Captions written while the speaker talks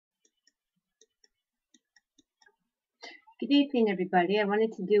Good evening, everybody. I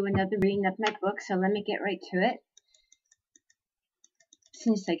wanted to do another reading of my book, so let me get right to it. As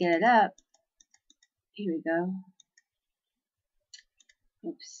soon as I get it up, here we go.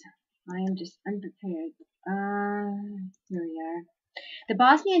 Oops, I am just unprepared. Here we are. The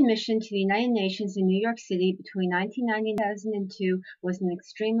Bosnian mission to the United Nations in New York City between 1990 and 2002 was an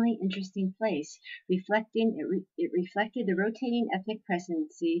extremely interesting place. It reflected the rotating ethnic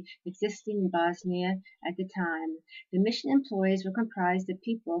presidency existing in Bosnia at the time. The mission employees were comprised of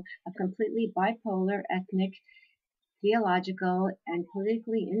people of completely bipolar ethnic, theological, and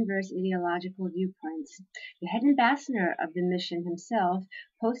politically inverse ideological viewpoints. The head ambassador of the mission himself,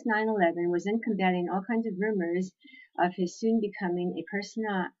 post 9/11, was then combating all kinds of rumors of his soon becoming a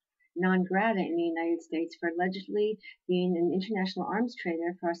persona non grata in the United States for allegedly being an international arms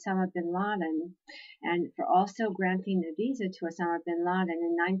trader for Osama bin Laden, and for also granting a visa to Osama bin Laden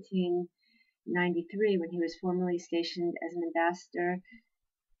in 1993 when he was formally stationed as an ambassador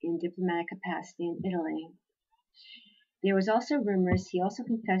in diplomatic capacity in Italy. There was also rumors he also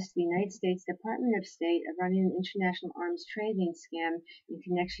confessed to the United States Department of State of running an international arms trading scam in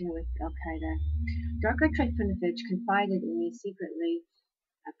connection with Al-Qaeda. Darko Trifunovic confided in me secretly,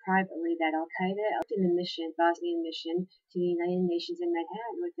 privately, that Al-Qaeda in the Bosnian mission to the United Nations in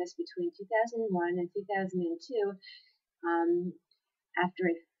Manhattan with us between 2001 and 2002, after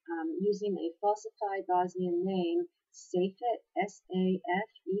using a falsified Bosnian name, Safet,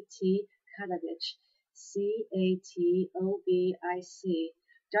 S-A-F-E-T, Katovic, C-A-T-O-B-I-C.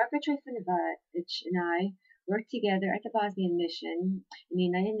 Darko Trifunovic and I worked together at the Bosnian mission in the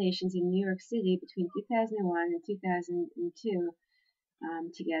United Nations in New York City between 2001 and 2002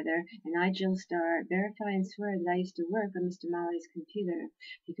 together, and I, Jill Starr, verify and swear that I used to work on Mr. Mali's computer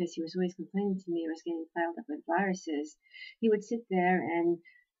because he was always complaining to me I was getting piled up with viruses. He would sit there and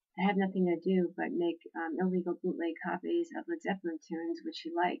have nothing to do but make illegal bootleg copies of Led Zeppelin tunes, which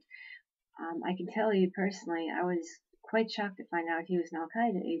he liked. I can tell you personally, I was quite shocked to find out he was an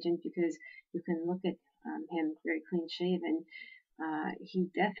Al-Qaeda agent because you can look at him very clean shaven. He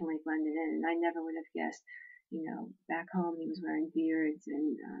definitely blended in, and I never would have guessed. You know, back home he was wearing beards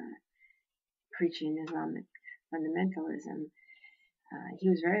and preaching Islamic fundamentalism. He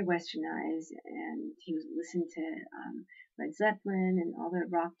was very westernized, and he listened to Led Zeppelin and all their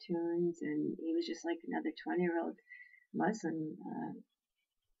rock tunes, and he was just like another 20-year-old Muslim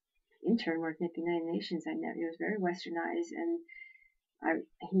intern working at the United Nations. He was very westernized, and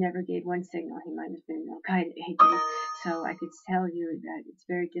he never gave one signal he might have been an Al-Qaeda agent. So I could tell you that it's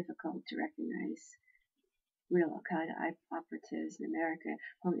very difficult to recognize real Al-Qaeda operatives in America.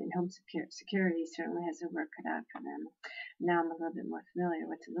 Home security certainly has their work cut out for them. Now I'm a little bit more familiar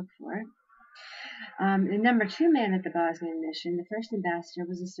what to look for. The number 2 man at the Bosnian mission, the first ambassador,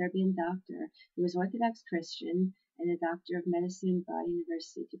 was a Serbian doctor. He was Orthodox Christian and a doctor of medicine by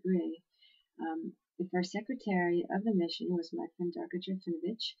university degree. The first secretary of the mission was my friend Darko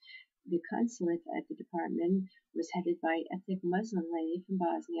Trifunovic. The consulate at the department was headed by an ethnic Muslim lady from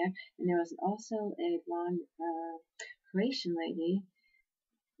Bosnia, and there was also a blonde Croatian lady,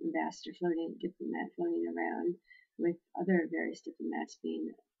 diplomat floating around, with other various diplomats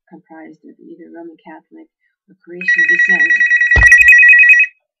being comprised of either Roman Catholic or Croatian descent.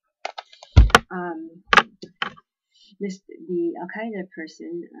 The Al-Qaeda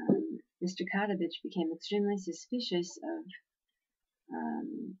person, Mr. Katovic, became extremely suspicious of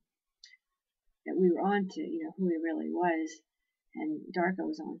that we were on to, who he really was, and Darko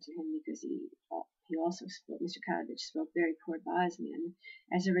was on to him because he also spoke, Mr. Katovic spoke very poor Bosnian.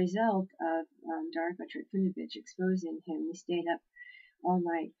 As a result of Darko Trifunovic exposing him, we stayed up all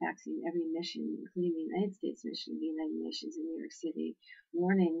night faxing every mission, including the United States mission, the United Nations in New York City,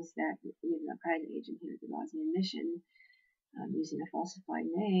 warnings that we had an Al-Qaeda agent here at the Bosnian mission using a falsified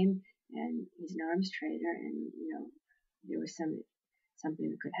name, and he's an arms trader, and there was something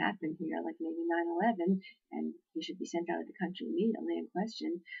that could happen here, like maybe 9/11, and he should be sent out of the country immediately in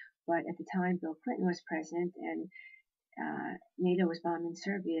question. But at the time, Bill Clinton was president, and NATO was bombing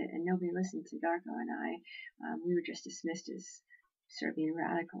Serbia, and nobody listened to Darko and I. We were just dismissed as Serbian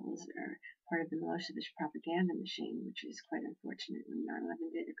radicals, or part of the Milosevic propaganda machine, which is quite unfortunate when 9/11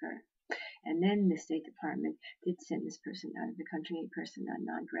 did occur. And then the State Department did send this person out of the country, a person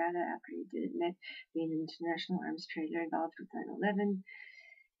non grata, after he did admit being an international arms trader involved with 9/11,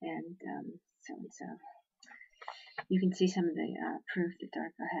 and so and so. You can see some of the proof that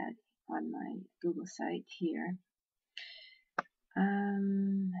Darko had on my Google site here.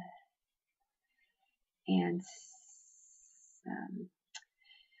 And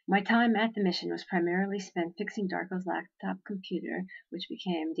My time at the mission was primarily spent fixing Darko's laptop computer, which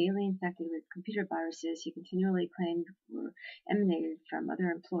became daily infected with computer viruses he continually claimed were emanated from other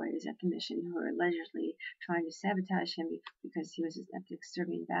employees at the mission who were allegedly trying to sabotage him because he was an ethnic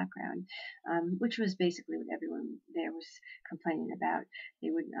Serbian background, which was basically what everyone there was complaining about. They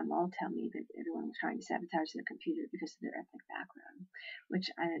would all tell me that everyone was trying to sabotage their computer because of their ethnic background, which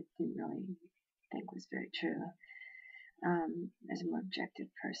I didn't really think was very true. As a more objective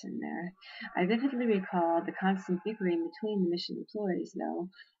person there. I vividly recall the constant bickering between the mission employees, though,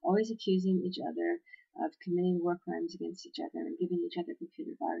 always accusing each other of committing war crimes against each other and giving each other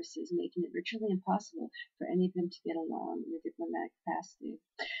computer viruses, making it virtually impossible for any of them to get along in a diplomatic capacity.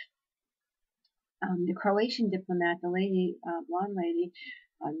 The Croatian diplomat, the lady, blonde lady,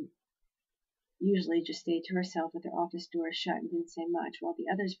 usually just stayed to herself with her office doors shut and didn't say much, while the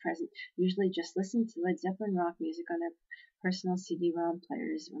others present usually just listened to Led Zeppelin rock music on their personal CD-ROM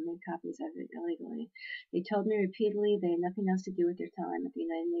players or made copies of it illegally. They told me repeatedly they had nothing else to do with their time at the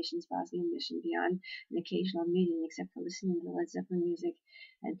United Nations Bosnian mission beyond an occasional meeting except for listening to Led Zeppelin music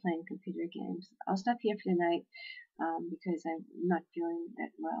and playing computer games. I'll stop here for tonight because I'm not feeling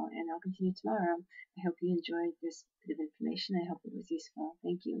that well, and I'll continue tomorrow. I hope you enjoyed this bit of information. I hope it was useful.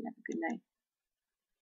 Thank you, and have a good night.